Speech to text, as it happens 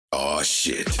Oh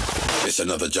shit, it's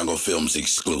another Jungle Films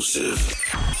exclusive.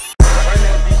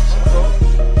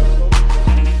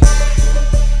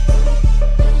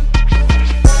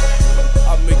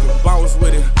 I make a bounce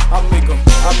with it. I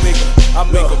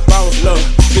make a bounce, look.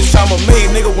 Bitch, I'm a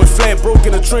made nigga when flat broke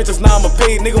in the trenches, now I'm a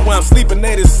paid nigga. When I'm sleeping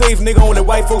at is safe, nigga. Only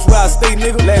white folks where I stay,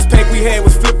 nigga. Last pack we had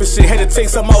was flipping shit, had to take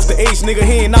something off the H, nigga.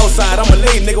 He ain't outside, I'm a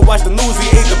late nigga. Watch the news, he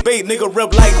ate the bait, nigga.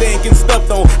 Rep like they ain't getting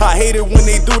stepped on. I hate it when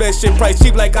they do that shit. Price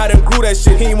cheap like I done grew that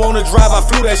shit. He ain't wanna drive, I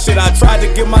flew that shit. I tried to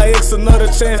give my ex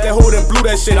another chance, that hoe done blew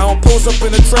that shit. I don't post up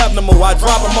in the trap no more, I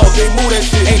drop them off, they move that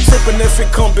shit. Ain't tripping if it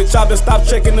come, bitch, I been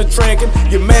stopped checking the tracking.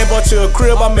 Your man bought you a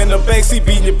crib, I'm in the backseat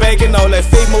beating your back and all that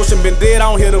fake motion been dead. I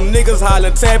don't hear them niggas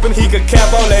hollering, tapping. He could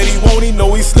cap all that he won't, he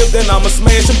know he slipped, then I'ma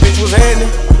smash him. Bitch, what's happening?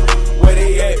 Where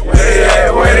they at? Where they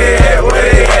at? Where they at? Where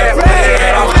they at? Where they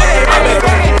at? I'm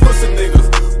at pussy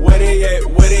niggas. Where they at?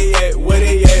 Where they at? Where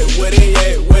they at? Where they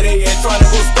at? Where they at? Tryna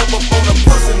go step up on the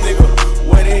pussy nigga.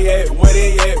 Where they at? Where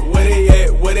they at? Where they at?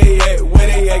 Where they at? Where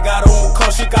they at? Got her own car,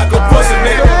 she got good pussy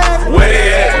nigga. Where they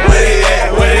at? Where they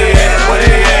at? Where they at? Where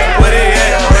they at? Where they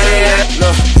at? Where they at?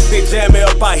 Look, they jam me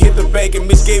up, I hit the bank and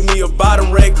bitch gave me a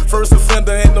bottom rake. First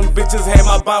offender and them bitches had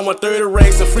my bond 130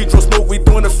 racks. A free throw smoke, we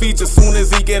doing the feature. Soon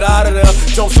as he get out of there,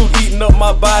 jumpsuit eating up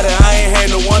my body. I ain't had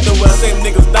no wonder where same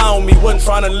niggas down me. Wasn't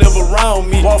trying to live around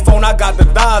me. Wall phone, I got the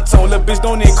dial tone. Little bitch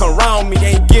don't even come round me.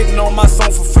 Ain't getting on my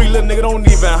song for free. Little nigga don't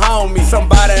even hound me.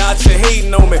 Somebody out here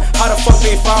hating on me. How the fuck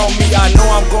they found me? I know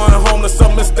I'm going home to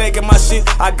some mistake in my shit.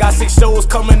 I got 6 shows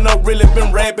coming up, really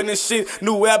been rapping and shit.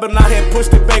 New album, I had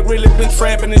pushed it back, really been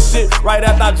trapping and shit. Right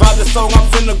after I dropped the song, I'm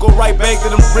finna go right back to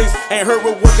them bricks. Ain't heard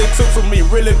what they took from me,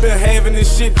 really been having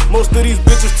this shit. Most of these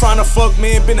bitches tryna fuck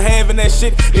me and been having that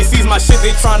shit. They sees my shit,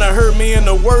 they tryna hurt me in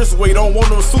the worst way. Don't want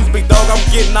no suits, big dog, I'm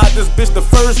getting out this bitch the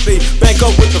first day. Back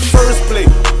up with the first play.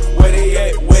 Where they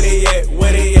at? Where they at?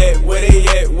 Where they at?